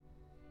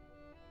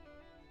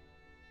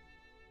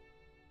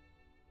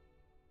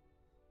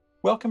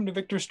Welcome to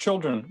Victor's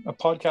Children, a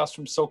podcast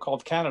from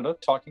so-called Canada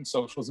talking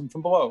socialism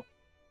from below.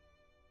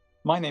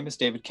 My name is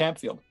David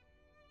Campfield.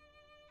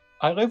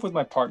 I live with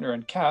my partner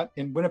and cat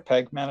in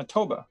Winnipeg,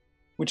 Manitoba,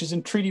 which is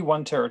in Treaty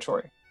 1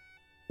 territory,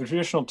 the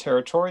traditional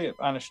territory of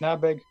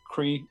Anishinaabe,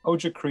 Cree,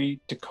 Ojibwe,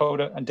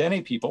 Dakota, and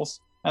Dene peoples,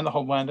 and the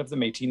homeland of the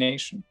Métis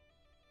Nation.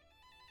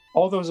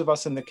 All those of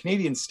us in the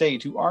Canadian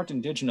state who aren't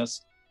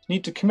Indigenous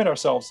need to commit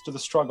ourselves to the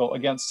struggle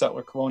against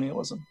settler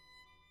colonialism.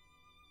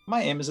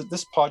 My aim is that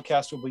this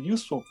podcast will be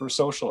useful for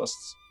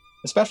socialists,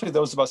 especially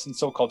those of us in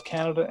so-called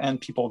Canada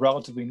and people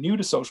relatively new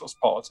to socialist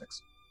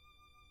politics.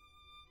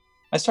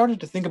 I started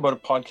to think about a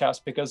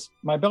podcast because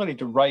my ability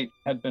to write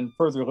had been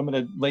further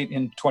limited late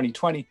in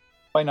 2020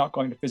 by not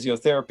going to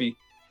physiotherapy,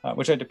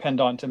 which I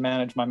depend on to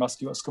manage my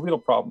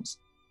musculoskeletal problems.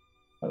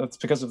 That's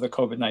because of the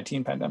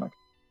COVID-19 pandemic.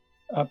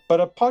 But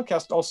a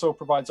podcast also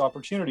provides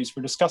opportunities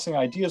for discussing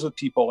ideas with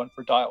people and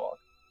for dialogue.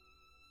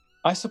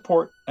 I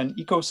support an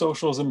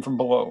eco-socialism from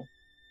below,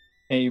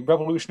 a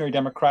revolutionary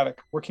democratic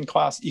working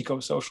class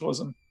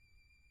eco-socialism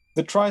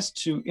that tries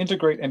to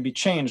integrate and be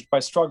changed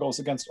by struggles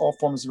against all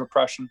forms of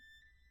oppression,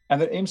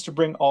 and that aims to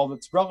bring all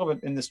that's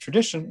relevant in this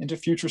tradition into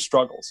future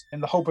struggles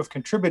in the hope of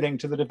contributing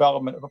to the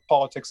development of a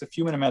politics of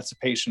human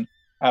emancipation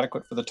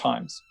adequate for the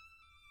times.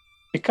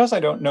 Because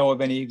I don't know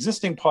of any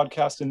existing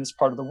podcast in this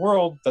part of the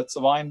world that's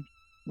aligned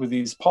with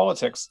these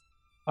politics,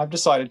 I've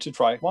decided to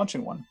try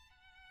launching one.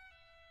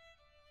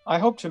 I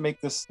hope to make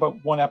this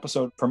about one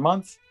episode per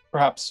month,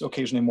 perhaps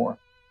occasionally more.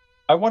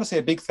 I want to say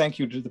a big thank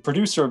you to the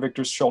producer of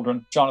Victor's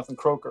Children, Jonathan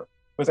Croker,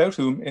 without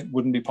whom it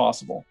wouldn't be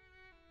possible.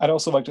 I'd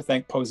also like to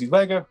thank Posey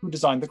Lega, who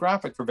designed the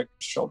graphic for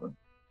Victor's Children.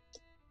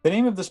 The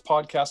name of this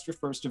podcast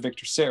refers to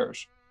Victor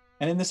Serge,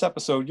 and in this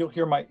episode, you'll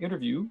hear my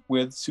interview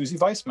with Susie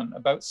Weissman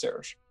about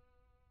Serge.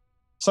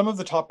 Some of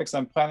the topics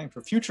I'm planning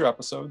for future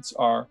episodes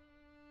are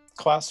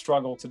class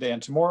struggle today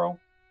and tomorrow,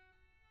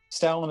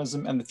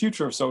 Stalinism and the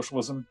future of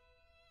socialism,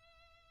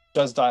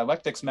 does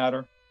dialectics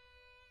matter,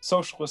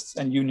 socialists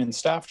and union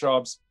staff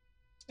jobs,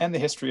 and the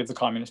history of the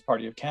Communist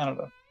Party of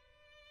Canada.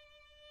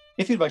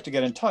 If you'd like to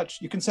get in touch,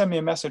 you can send me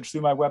a message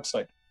through my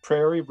website,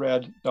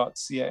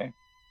 prairiered.ca.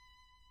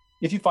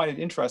 If you find it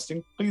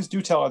interesting, please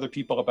do tell other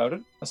people about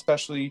it,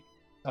 especially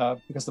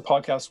because the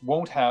podcast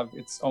won't have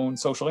its own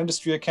social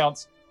industry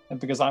accounts, and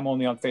because I'm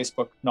only on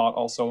Facebook, not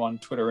also on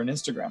Twitter and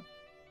Instagram.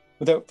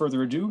 Without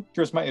further ado,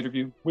 here's my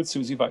interview with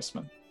Susie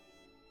Weissman.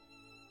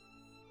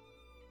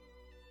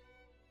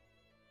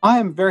 I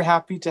am very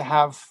happy to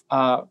have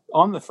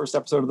on the first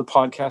episode of the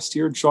podcast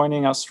here,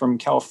 joining us from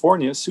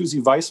California, Susie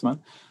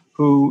Weissman,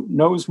 who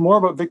knows more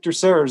about Victor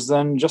Serge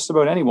than just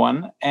about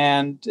anyone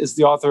and is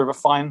the author of a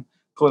fine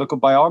political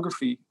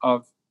biography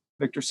of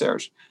Victor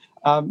Serge.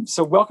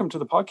 So welcome to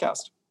the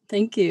podcast.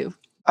 Thank you.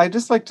 I'd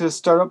just like to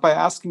start out by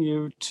asking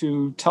you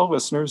to tell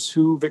listeners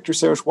who Victor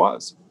Serge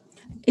was.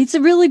 It's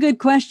a really good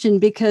question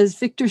because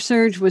Victor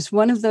Serge was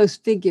one of those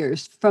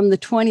figures from the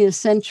 20th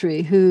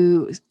century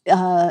who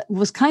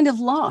was kind of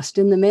lost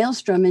in the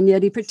maelstrom, and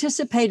yet he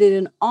participated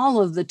in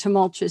all of the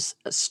tumultuous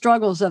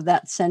struggles of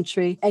that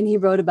century, and he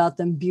wrote about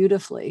them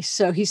beautifully.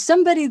 So he's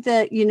somebody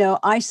that,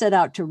 I set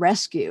out to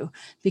rescue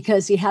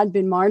because he had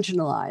been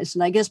marginalized.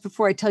 And I guess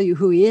before I tell you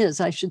who he is,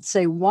 I should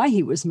say why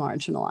he was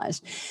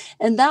marginalized.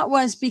 And that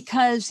was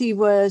because he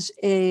was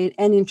an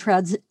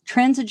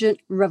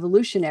intransigent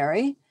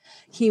revolutionary.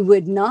 He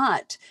would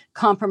not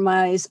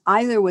compromise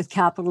either with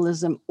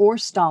capitalism or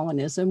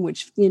Stalinism,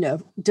 which,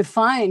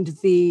 defined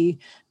the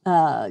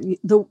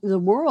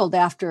world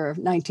after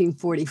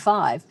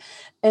 1945.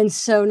 And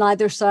so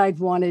neither side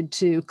wanted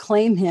to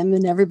claim him,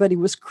 and everybody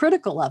was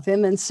critical of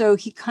him. And so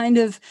he kind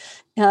of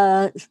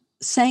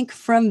sank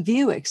from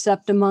view,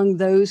 except among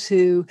those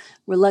who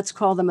were, let's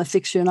call them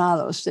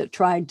aficionados, that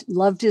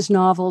loved his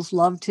novels,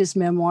 loved his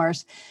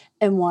memoirs,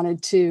 and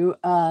wanted to,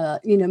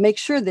 make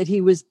sure that he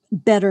was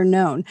better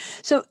known.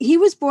 So he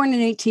was born in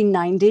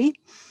 1890.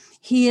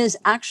 He is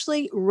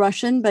actually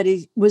Russian, but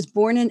he was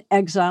born in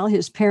exile.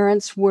 His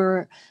parents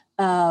were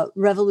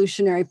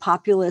revolutionary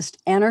populist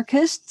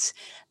anarchists,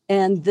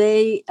 and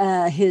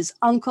his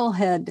uncle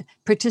had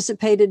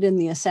participated in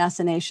the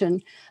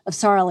assassination of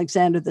Tsar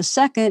Alexander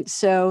II.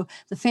 So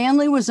the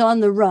family was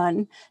on the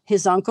run.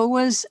 His uncle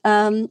was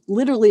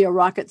literally a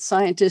rocket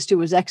scientist who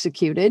was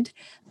executed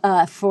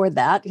for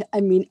that.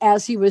 I mean,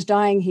 as he was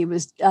dying, he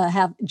was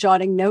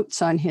jotting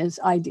notes on his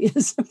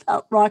ideas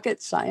about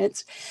rocket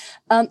science.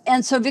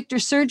 And so Victor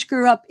Serge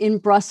grew up in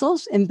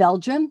Brussels, in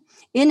Belgium,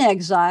 in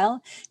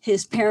exile.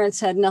 His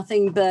parents had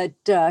nothing but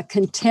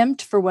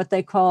contempt for what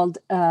they called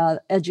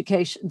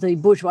education, the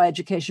bourgeois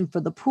education for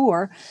the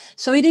poor.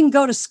 So he didn't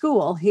go to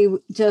school. He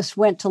just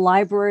went to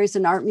libraries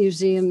and art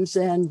museums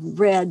and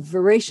read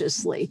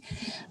voraciously.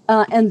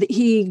 And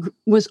he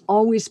was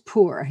always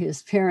poor.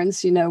 His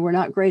parents, were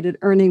not great at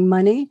earning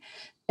money.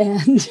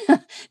 And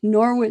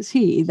nor was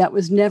he. That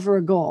was never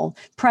a goal.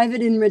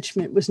 Private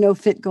enrichment was no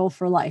fit goal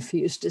for life, he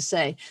used to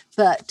say.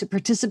 But to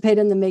participate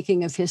in the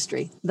making of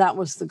history, that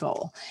was the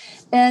goal.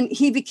 And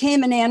he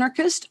became an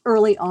anarchist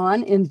early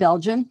on in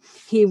Belgium.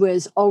 He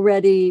was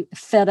already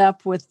fed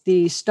up with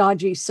the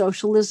stodgy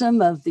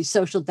socialism of the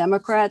Social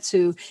Democrats,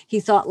 who he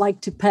thought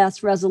liked to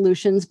pass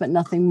resolutions, but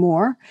nothing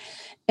more.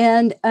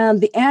 And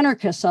the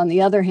anarchists, on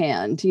the other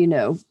hand,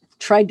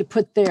 tried to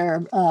put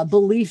their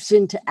beliefs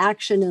into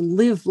action and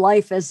live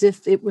life as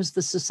if it was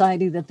the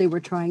society that they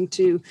were trying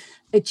to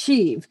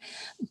achieve.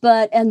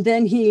 And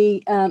then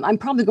he, I'm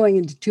probably going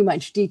into too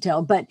much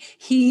detail, but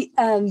he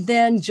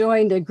then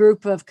joined a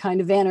group of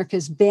kind of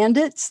anarchist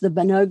bandits, the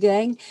Bannot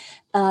Gang.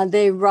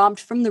 They robbed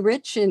from the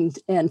rich and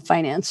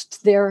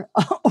financed their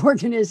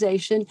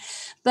organization,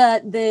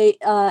 but they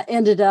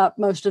ended up,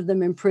 most of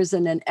them in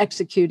prison and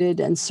executed.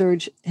 And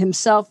Serge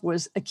himself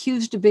was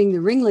accused of being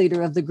the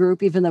ringleader of the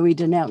group, even though he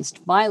denounced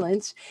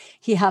violence.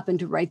 He happened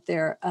to write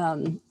their,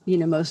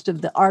 most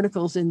of the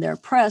articles in their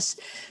press.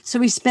 So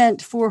he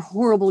spent 4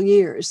 horrible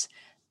years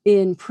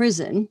in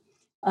prison.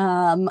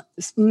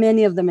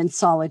 Many of them in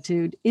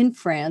solitude in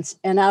France.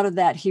 And out of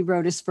that, he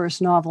wrote his first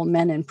novel,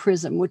 Men in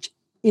Prison, which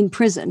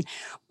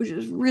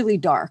is really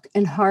dark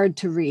and hard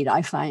to read,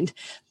 I find.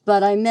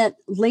 But I met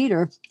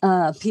later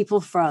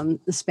people from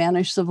the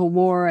Spanish Civil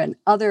War and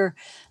other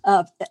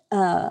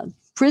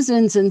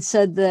prisons and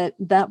said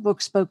that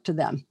book spoke to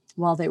them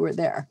while they were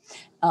there.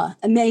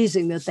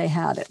 Amazing that they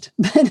had it.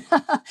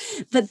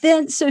 But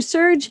then, so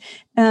Serge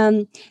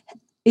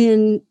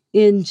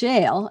in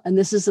jail, and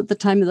this is at the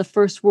time of the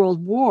First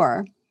World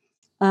War,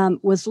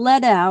 was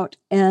let out,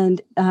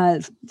 and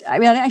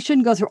I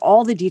shouldn't go through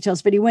all the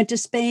details, but he went to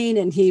Spain,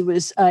 and he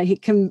was he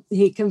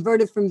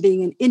converted from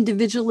being an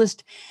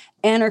individualist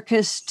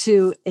anarchist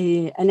to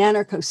an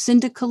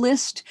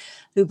anarcho-syndicalist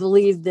who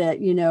believed that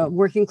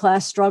working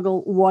class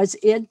struggle was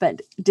it,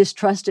 but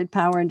distrusted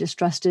power and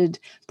distrusted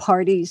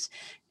parties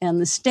and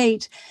the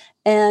state.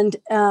 And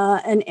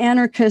an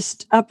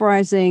anarchist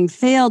uprising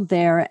failed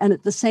there, and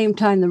at the same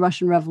time, the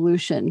Russian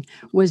Revolution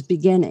was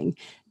beginning.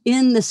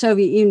 In the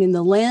Soviet Union,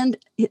 the land,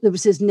 there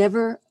was his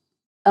never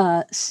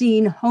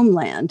seen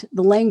homeland.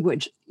 The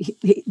language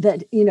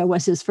that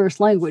was his first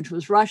language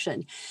was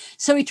Russian.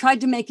 So he tried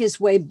to make his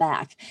way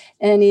back,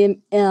 and he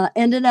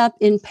ended up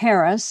in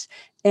Paris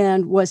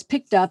and was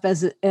picked up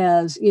as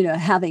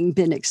having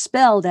been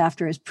expelled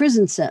after his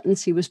prison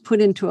sentence. He was put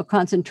into a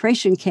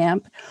concentration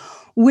camp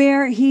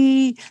where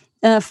he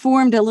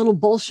formed a little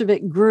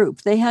Bolshevik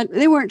group.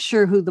 They weren't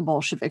sure who the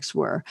Bolsheviks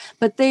were,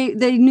 but they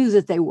knew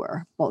that they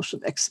were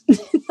Bolsheviks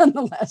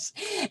nonetheless.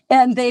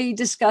 And they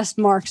discussed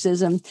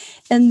Marxism.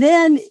 And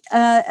then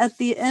at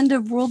the end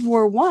of World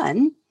War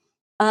I,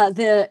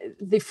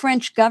 the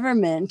French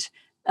government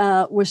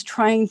was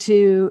trying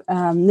to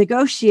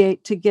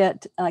negotiate to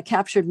get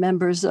captured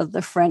members of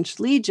the French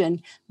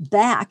Legion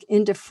back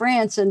into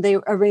France, and they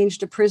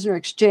arranged a prisoner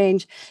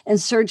exchange. And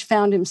Serge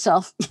found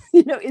himself,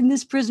 in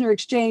this prisoner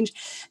exchange,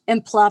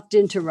 and plopped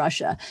into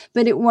Russia.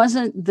 But it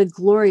wasn't the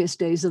glorious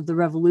days of the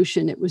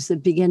revolution; it was the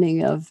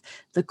beginning of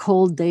the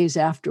cold days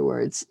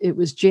afterwards. It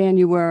was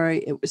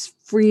January; it was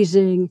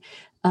freezing.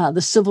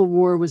 The Civil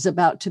War was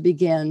about to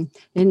begin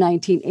in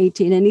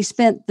 1918, and he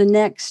spent the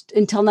next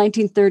until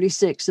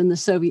 1936 in the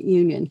Soviet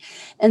Union.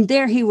 And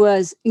there he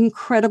was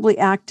incredibly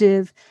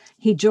active.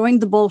 He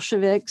joined the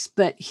Bolsheviks,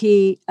 but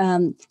he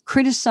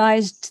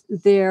criticized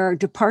their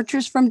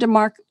departures from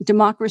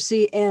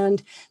democracy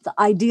and the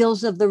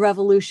ideals of the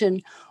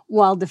revolution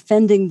while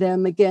defending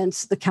them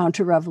against the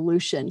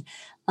counter-revolution.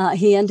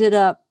 He ended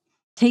up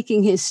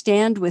taking his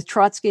stand with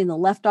Trotsky and the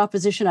left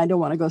opposition. I don't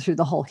want to go through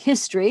the whole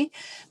history,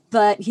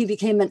 but he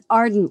became an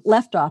ardent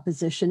left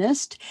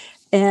oppositionist.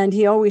 And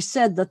he always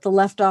said that the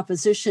left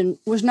opposition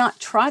was not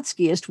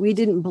Trotskyist. We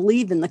didn't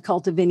believe in the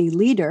cult of any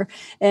leader.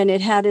 And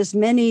it had as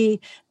many,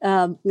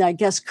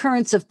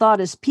 currents of thought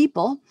as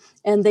people.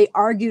 And they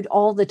argued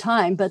all the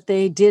time, but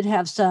they did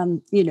have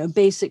some,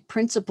 basic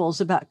principles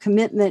about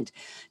commitment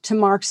to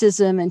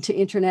Marxism and to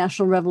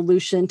international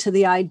revolution, to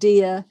the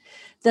idea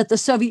that the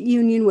Soviet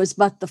Union was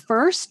but the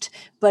first,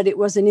 but it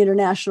was an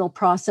international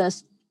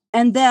process,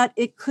 and that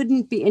it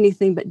couldn't be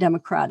anything but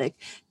democratic.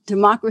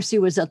 Democracy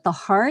was at the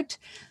heart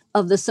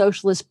of the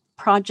socialist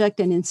project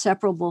and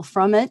inseparable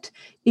from it.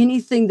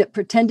 Anything that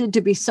pretended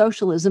to be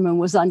socialism and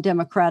was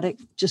undemocratic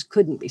just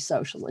couldn't be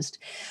socialist.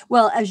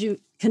 Well, as you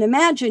can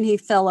imagine, he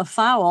fell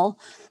afoul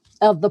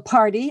of the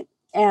party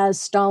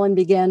as Stalin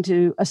began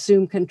to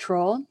assume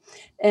control.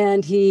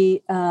 And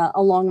he,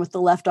 along with the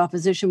left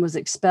opposition, was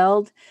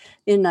expelled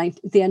at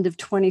the end of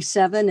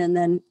 1927, and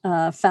then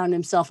found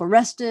himself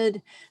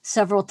arrested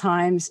several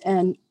times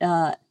and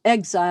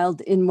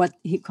exiled in what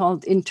he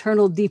called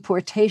internal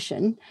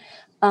deportation.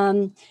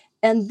 And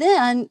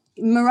then,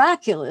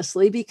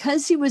 miraculously,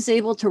 because he was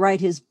able to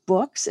write his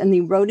books, and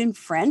he wrote in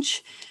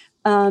French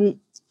and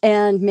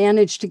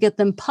managed to get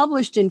them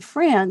published in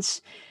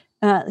France,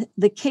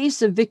 the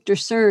case of Victor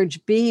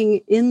Serge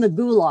being in the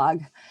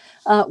Gulag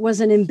was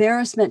an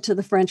embarrassment to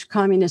the French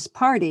Communist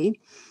Party,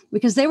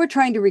 because they were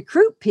trying to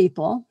recruit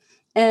people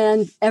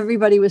And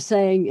everybody was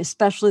saying,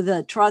 especially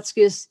the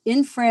Trotskyists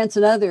in France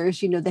and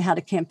others, they had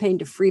a campaign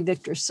to free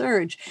Victor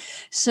Serge.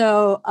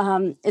 So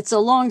it's a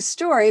long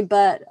story,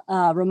 but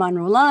Romain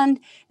Rolland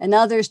and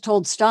others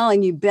told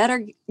Stalin, you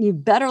better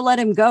let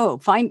him go.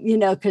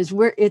 Because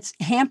it's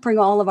hampering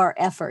all of our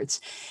efforts.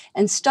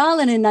 And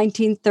Stalin in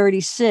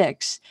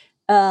 1936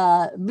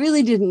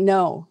 really didn't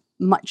know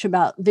much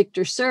about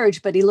Victor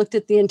Serge, but he looked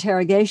at the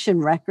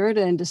interrogation record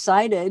and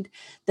decided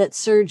that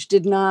Serge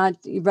did not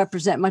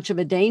represent much of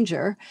a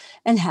danger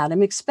and had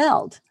him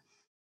expelled.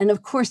 And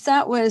of course,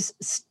 that was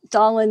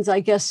Stalin's, I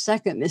guess,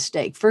 second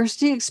mistake.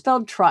 First, he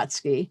expelled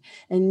Trotsky,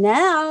 and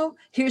now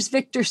here's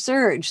Victor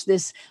Serge,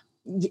 this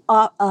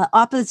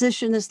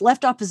oppositionist,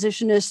 left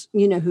oppositionist,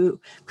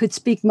 who could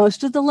speak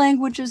most of the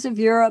languages of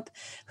Europe,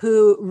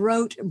 who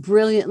wrote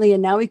brilliantly,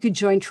 and now he could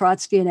join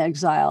Trotsky in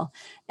exile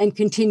and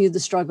continue the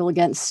struggle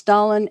against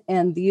Stalin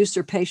and the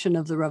usurpation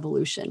of the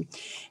revolution.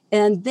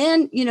 And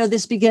then,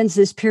 this begins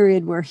this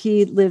period where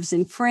he lives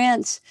in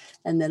France,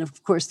 and then,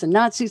 of course, the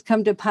Nazis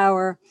come to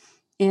power,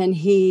 and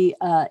he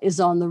is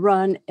on the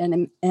run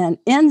and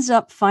ends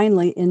up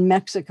finally in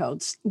Mexico,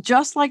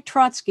 just like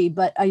Trotsky,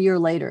 but a year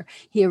later.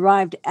 He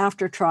arrived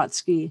after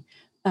Trotsky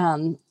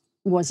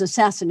was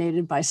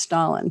assassinated by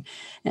Stalin.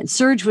 And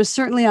Serge was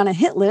certainly on a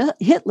hit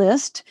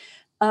list,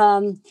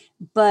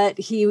 but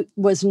he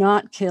was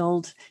not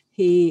killed.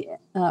 He,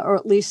 or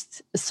at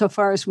least so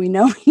far as we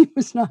know, he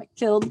was not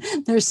killed.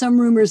 There's some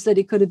rumors that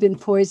he could have been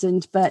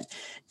poisoned, but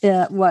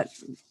what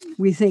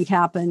we think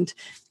happened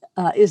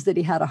is that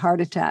he had a heart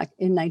attack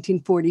in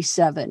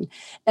 1947.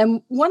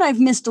 And what I've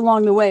missed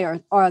along the way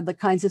are the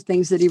kinds of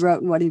things that he wrote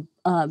and what he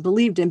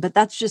believed in, but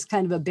that's just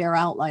kind of a bare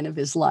outline of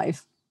his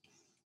life.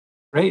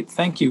 Great,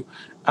 thank you.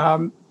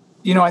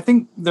 I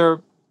think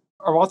there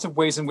are lots of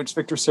ways in which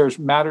Victor Serge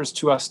matters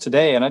to us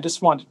today, and I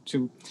just wanted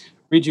to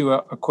read you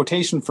a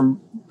quotation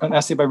from an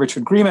essay by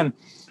Richard Grieman,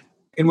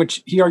 in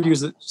which he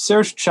argues that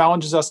Serge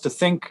challenges us to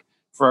think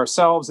for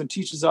ourselves and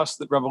teaches us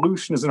that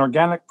revolution is an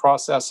organic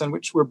process in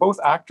which we're both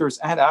actors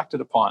and acted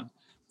upon,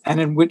 and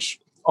in which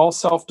all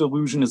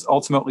self-delusion is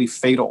ultimately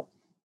fatal.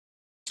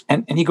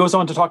 And he goes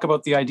on to talk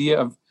about the idea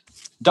of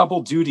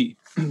double duty,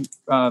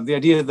 the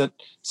idea that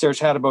Serge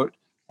had about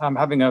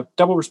having a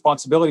double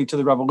responsibility to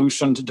the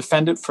revolution, to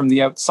defend it from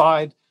the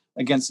outside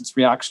against its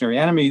reactionary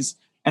enemies,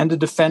 and to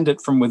defend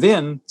it from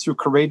within through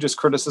courageous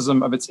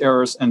criticism of its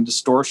errors and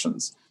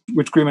distortions,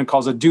 which Grieman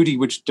calls a duty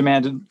which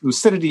demanded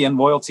lucidity and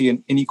loyalty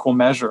in equal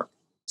measure.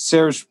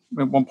 Serge,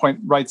 at one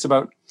point, writes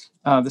about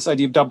this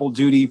idea of double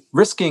duty,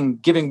 risking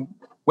giving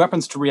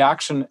weapons to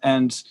reaction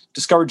and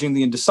discouraging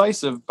the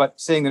indecisive, but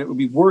saying that it would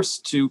be worse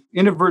to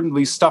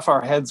inadvertently stuff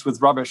our heads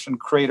with rubbish and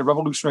create a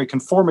revolutionary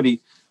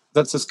conformity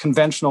that's as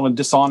conventional and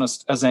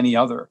dishonest as any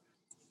other.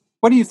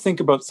 What do you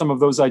think about some of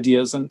those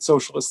ideas in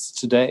socialists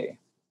today?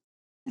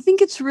 I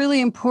think it's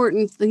really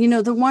important.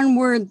 The one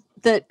word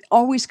that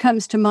always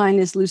comes to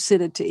mind is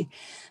lucidity,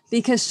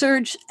 because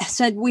Serge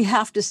said we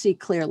have to see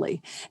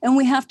clearly and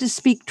we have to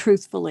speak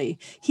truthfully.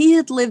 He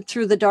had lived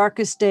through the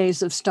darkest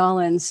days of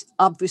Stalin's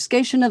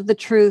obfuscation of the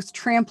truth,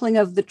 trampling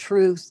of the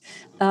truth,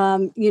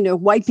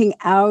 wiping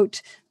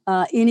out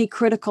any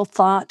critical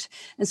thought.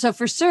 And so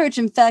for Serge,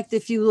 in fact,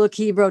 if you look,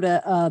 he wrote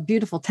a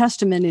beautiful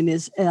testament in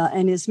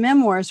his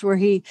memoirs where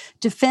he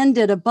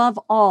defended above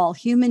all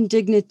human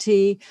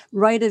dignity,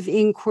 right of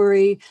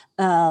inquiry,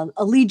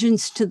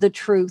 allegiance to the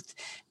truth,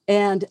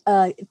 and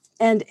at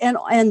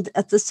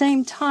the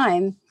same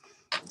time,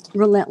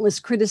 relentless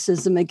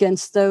criticism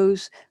against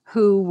those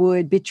who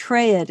would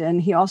betray it.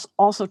 And he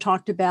also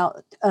talked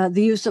about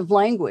the use of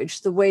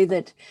language, the way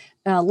that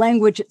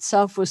language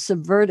itself was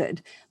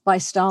subverted by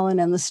Stalin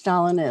and the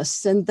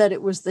Stalinists, and that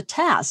it was the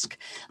task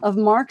of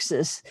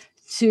Marxists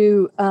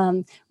to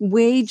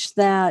wage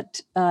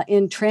that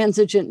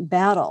intransigent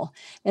battle.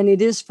 And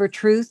it is for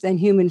truth and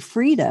human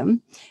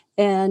freedom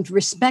and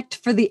respect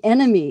for the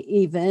enemy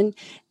even.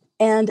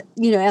 And,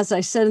 as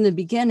I said in the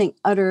beginning,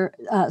 utter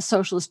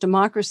socialist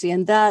democracy.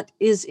 And that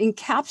is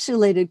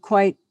encapsulated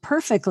quite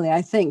perfectly,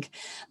 I think,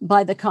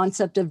 by the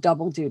concept of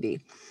double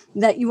duty.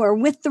 That you are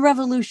with the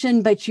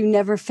revolution, but you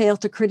never fail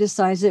to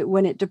criticize it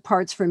when it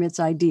departs from its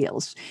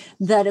ideals.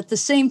 That at the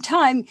same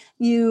time,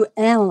 you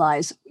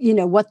analyze,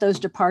 what those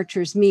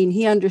departures mean.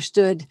 He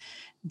understood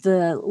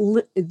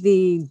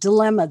the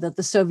dilemma that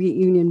the Soviet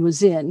Union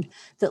was in,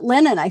 that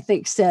Lenin, I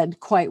think, said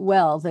quite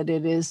well, that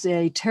it is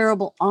a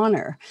terrible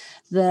honor,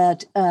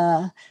 that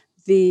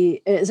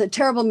is a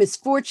terrible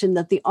misfortune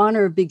that the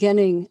honor of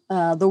beginning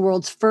the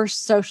world's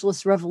first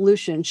socialist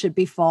revolution should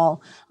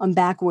befall on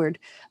backward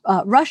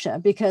Russia,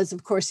 because,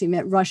 of course, he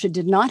meant Russia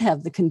did not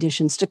have the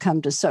conditions to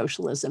come to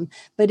socialism,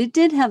 but it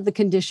did have the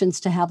conditions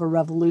to have a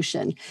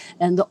revolution.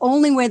 And the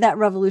only way that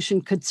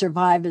revolution could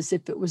survive is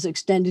if it was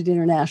extended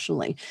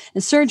internationally.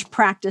 And Serge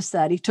practiced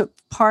that. He took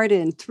part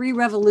in 3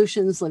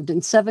 revolutions, lived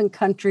in 7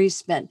 countries,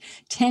 spent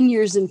 10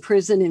 years in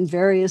prison in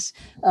various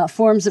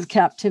forms of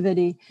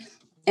captivity.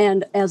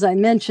 And as I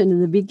mentioned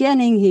in the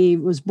beginning, he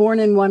was born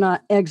in one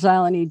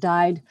exile and he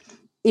died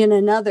in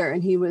another,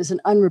 and he was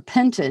an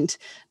unrepentant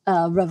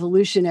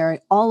revolutionary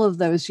all of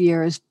those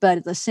years. But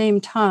at the same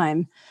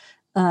time,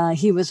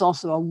 he was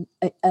also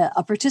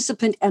a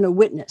participant and a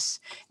witness.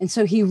 And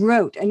so he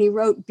wrote, and he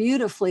wrote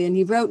beautifully, and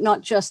he wrote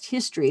not just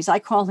histories. I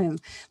call him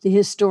the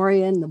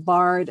historian, the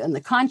bard, and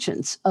the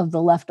conscience of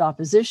the left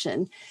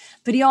opposition.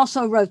 But he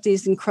also wrote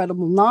these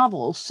incredible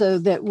novels, so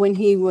that when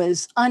he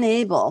was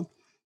unable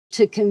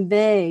to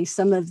convey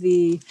some of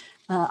the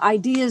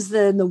ideas,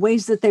 the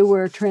ways that they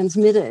were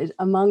transmitted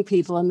among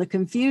people and the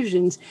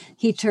confusions,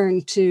 he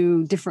turned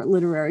to different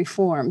literary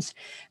forms.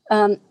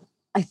 I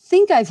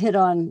think I've hit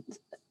on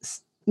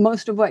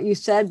most of what you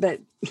said, but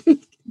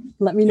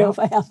let me know if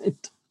I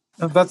haven't.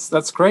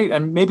 That's great.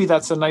 And maybe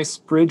that's a nice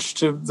bridge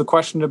to the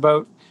question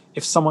about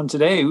if someone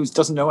today who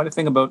doesn't know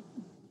anything about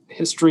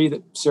history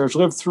that Serge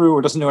lived through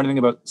or doesn't know anything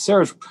about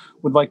Serge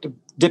would like to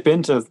dip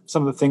into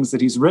some of the things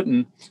that he's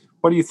written.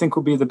 What do you think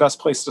would be the best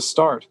place to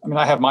start? I mean,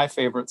 I have my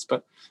favorites,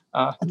 but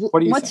what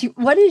do you think?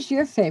 What is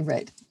your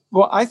favorite?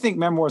 Well, I think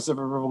Memoirs of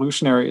a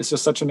Revolutionary is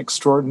just such an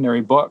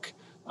extraordinary book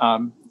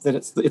that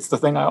it's the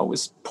thing I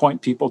always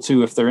point people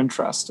to if they're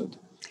interested,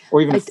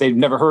 or even if they've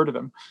never heard of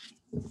him.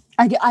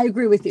 I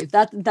agree with you.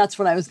 That's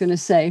what I was going to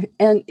say.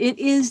 And it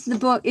is the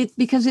book,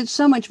 because it's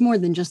so much more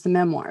than just the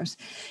memoirs.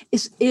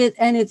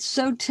 It's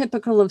so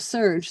typical of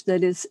Serge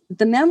that it's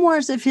the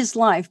memoirs of his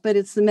life, but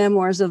it's the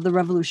memoirs of the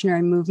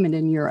revolutionary movement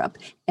in Europe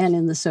and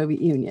in the Soviet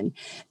Union.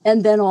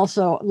 And then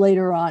also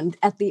later on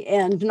at the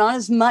end, not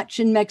as much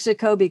in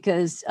Mexico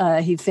because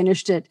he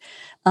finished it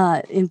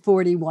in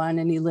 41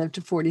 and he lived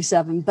to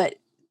 47, but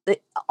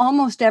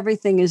almost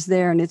everything is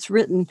there, and it's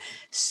written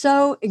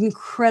so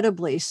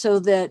incredibly so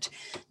that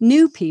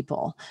new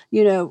people,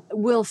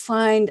 will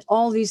find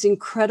all these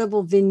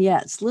incredible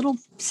vignettes, little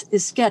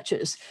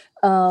sketches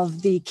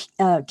of the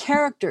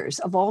characters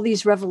of all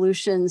these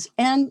revolutions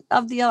and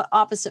of the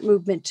opposite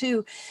movement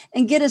too,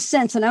 and get a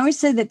sense. And I always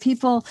say that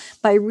people,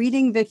 by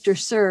reading Victor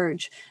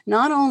Serge,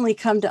 not only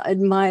come to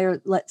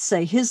admire, let's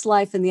say, his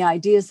life and the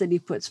ideas that he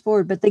puts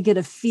forward, but they get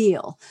a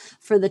feel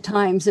for the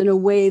times in a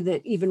way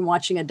that even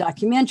watching a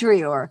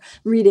documentary or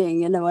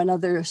reading,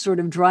 another sort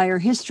of drier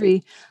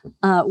history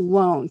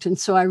won't. And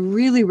so I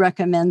really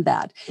recommend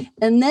that.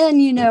 And then,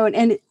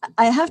 and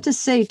I have to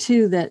say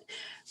too that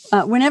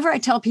whenever I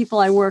tell people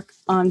I work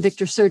on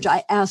Victor Serge,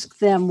 I ask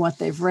them what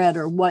they've read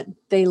or what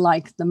they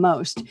like the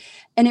most.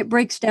 And it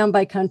breaks down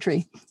by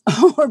country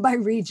or by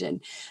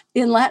region.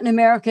 In Latin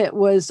America, it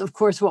was, of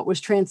course, what was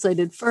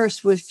translated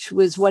first, which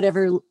was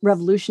Whatever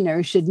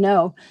Revolutionary Should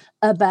Know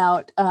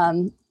about,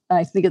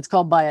 I think it's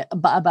called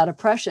about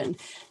oppression.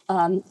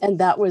 And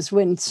that was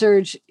when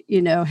Serge,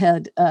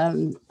 had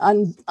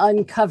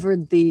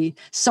uncovered the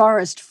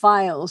Tsarist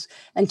files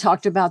and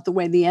talked about the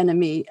way the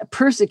enemy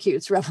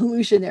persecutes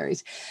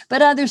revolutionaries.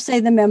 But others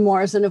say the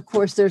memoirs. And of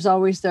course, there's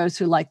always those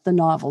who like the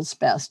novels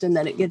best. And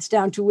then it gets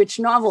down to which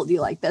novel do you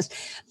like best.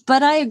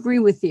 But I agree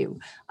with you.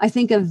 I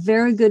think a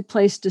very good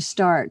place to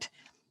start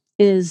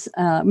is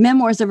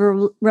Memoirs of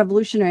a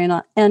Revolutionary.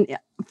 And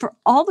for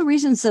all the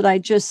reasons that I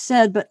just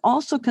said, but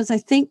also because I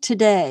think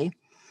today,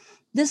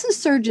 this is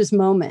Serge's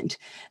moment.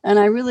 And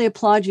I really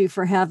applaud you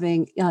for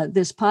having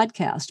this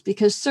podcast,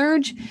 because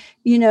Serge,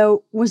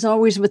 was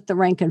always with the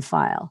rank and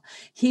file.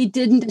 He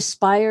didn't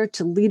aspire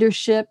to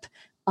leadership.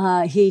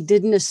 He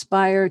didn't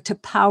aspire to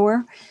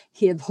power.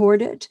 He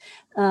abhorred it.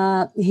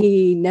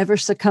 He never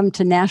succumbed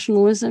to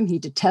nationalism. He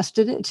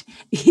detested it.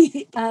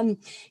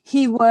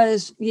 He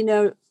was,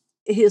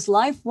 his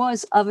life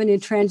was of an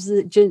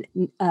intransigent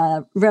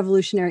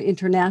revolutionary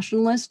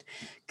internationalist,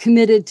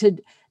 committed to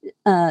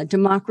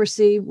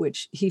democracy,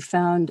 which he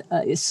found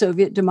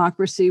Soviet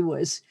democracy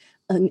was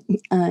an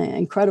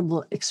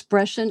incredible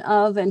expression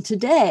of. And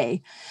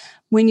today,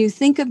 when you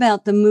think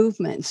about the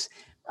movements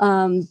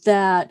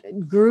that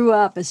grew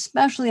up,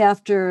 especially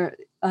after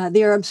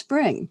the Arab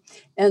Spring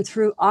and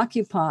through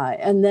Occupy,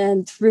 and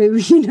then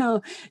through,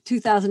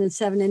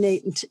 2007 and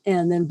 8,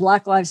 and then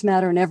Black Lives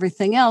Matter and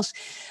everything else,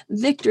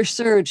 Victor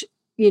Serge,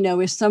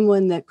 is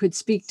someone that could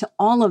speak to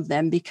all of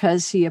them,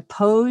 because he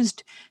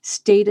opposed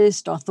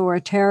statist,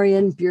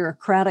 authoritarian,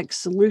 bureaucratic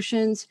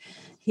solutions.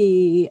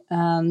 He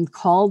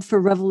called for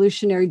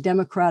revolutionary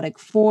democratic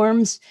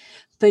forms,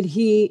 but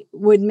he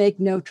would make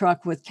no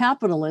truck with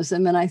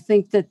capitalism. And I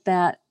think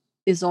that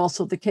is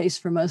also the case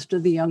for most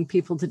of the young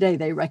people today.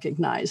 They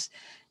recognize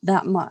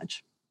that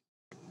much.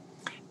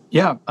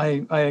 Yeah,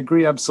 I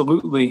agree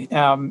absolutely.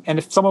 And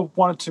if someone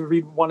wanted to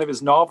read one of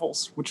his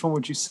novels, which one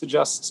would you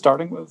suggest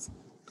starting with?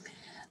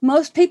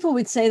 Most people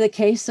would say The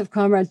Case of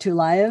Comrade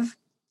Tulayev,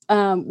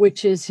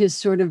 which is his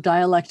sort of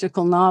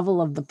dialectical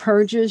novel of the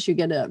purges. You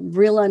get a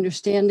real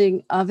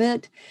understanding of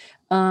it.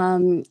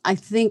 I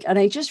think, and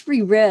I just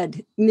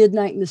reread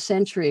Midnight in the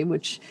Century,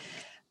 which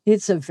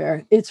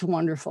it's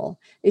wonderful.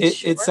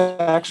 It's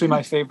actually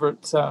my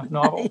favorite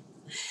novel.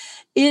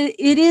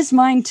 It is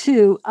mine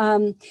too.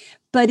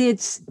 But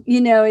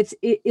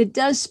it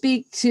does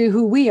speak to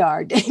who we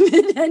are,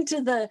 David, and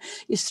to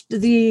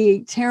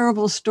the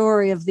terrible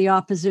story of the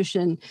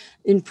opposition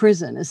in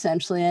prison,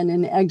 essentially, and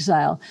in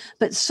exile.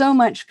 But so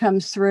much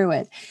comes through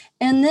it.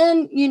 And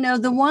then,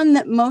 the one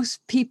that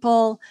most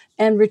people,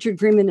 and Richard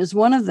Grieman is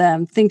one of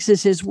them, thinks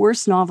is his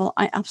worst novel,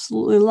 I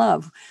absolutely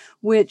love,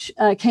 which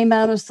came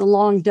out as The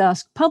Long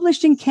Dusk,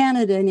 published in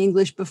Canada in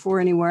English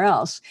before anywhere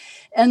else,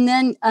 and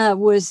then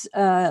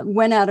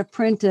went out of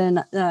print,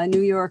 and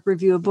New York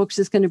Review of Books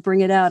is going to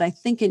bring it out, I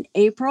think, in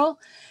April,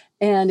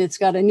 and it's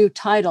got a new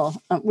title,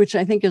 which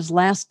I think is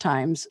Last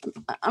Times.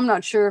 I'm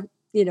not sure,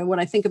 what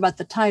I think about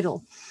the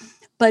title,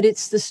 but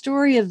it's the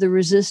story of the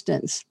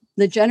resistance,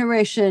 the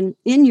generation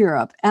in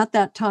Europe at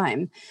that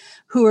time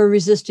who are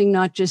resisting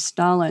not just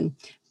Stalin,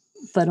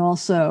 but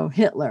also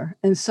Hitler.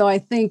 And so I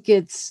think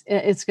it's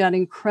got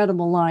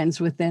incredible lines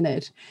within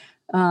it.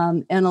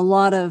 And a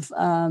lot of,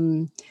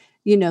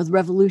 the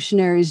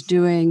revolutionaries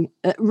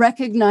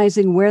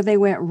recognizing where they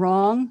went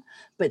wrong,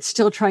 but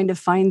still trying to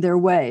find their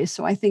way.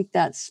 So I think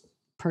that's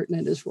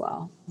pertinent as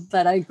well.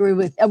 But I agree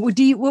with, of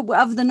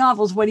the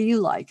novels, what do you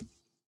like?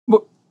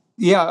 Well,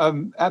 yeah,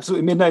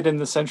 absolutely. Midnight in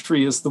the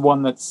Century is the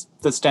one that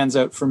stands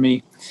out for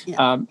me.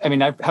 Yeah.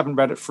 I haven't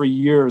read it for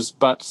years,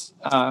 but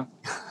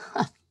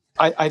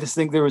I just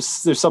think there's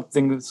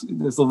something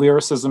there's the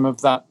lyricism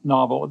of that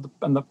novel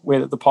and the way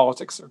that the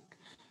politics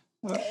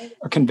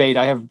are conveyed.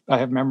 I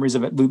have memories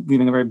of it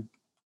leaving a very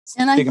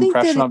big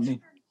impression on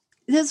me.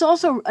 There's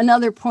also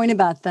another point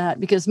about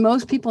that, because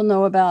most people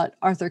know about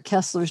Arthur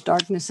Koestler's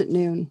Darkness at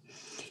Noon.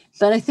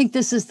 But I think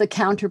this is the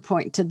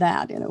counterpoint to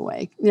that in a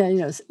way.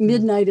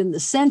 Midnight in the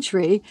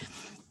Century,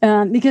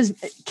 because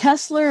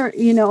Koestler,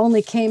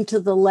 only came to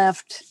the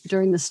left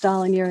during the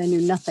Stalin era and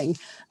knew nothing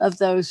of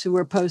those who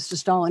were opposed to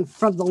Stalin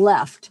from the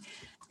left.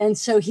 And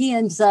so he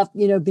ends up,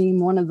 being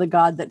one of the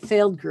God that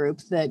failed group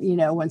that,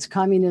 once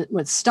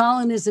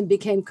Stalinism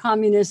became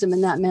communism,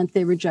 and that meant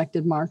they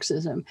rejected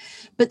Marxism.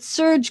 But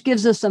Serge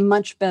gives us a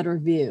much better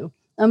view,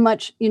 a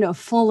much,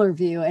 fuller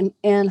view,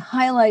 and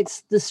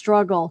highlights the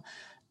struggle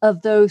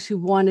of those who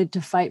wanted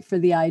to fight for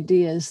the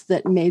ideas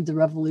that made the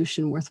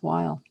revolution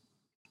worthwhile.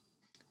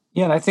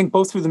 Yeah, and I think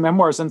both through the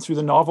memoirs and through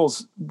the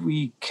novels,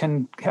 we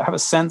can have a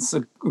sense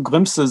of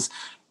glimpses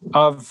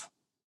of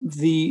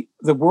the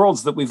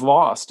worlds that we've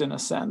lost, in a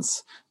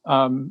sense,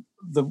 of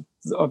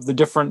the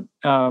different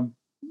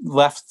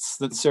lefts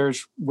that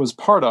Serge was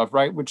part of,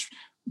 right, which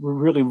were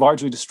really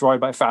largely destroyed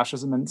by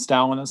fascism and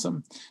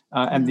Stalinism,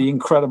 and the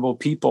incredible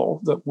people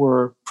that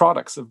were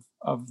products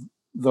of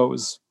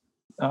those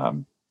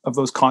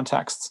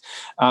contexts.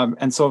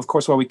 And so, of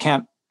course, while we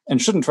can't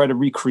and shouldn't try to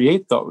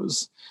recreate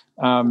those,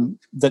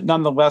 that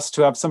nonetheless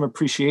to have some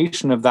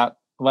appreciation of that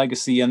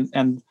legacy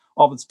and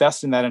all that's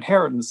best in that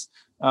inheritance,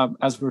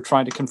 as we're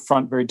trying to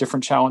confront very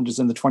different challenges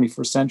in the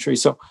 21st century.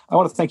 So I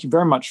want to thank you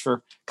very much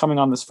for coming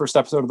on this first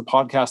episode of the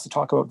podcast to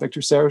talk about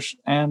Victor Serge,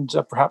 and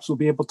perhaps we'll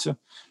be able to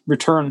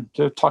return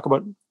to talk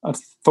about a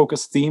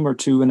focused theme or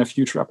two in a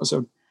future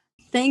episode.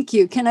 Thank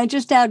you. Can I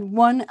just add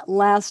one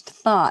last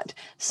thought?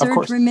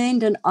 Serge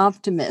remained an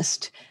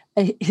optimist,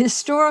 a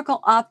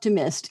historical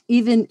optimist,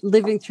 even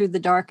living through the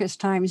darkest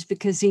times,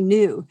 because he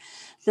knew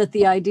that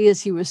the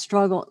ideas he was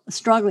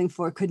struggling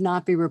for could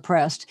not be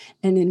repressed,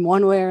 and in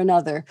one way or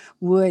another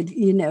would,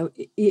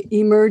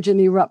 emerge and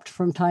erupt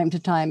from time to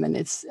time. And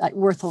it's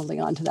worth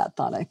holding on to that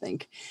thought, I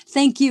think.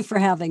 Thank you for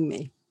having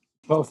me.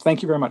 Well,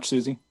 thank you very much,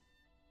 Susie.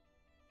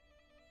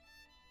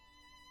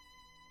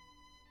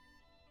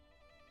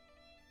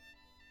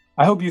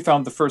 I hope you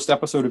found the first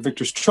episode of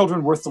Victor's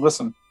Children worth the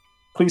listen.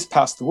 Please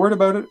pass the word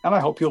about it, and I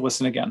hope you'll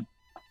listen again.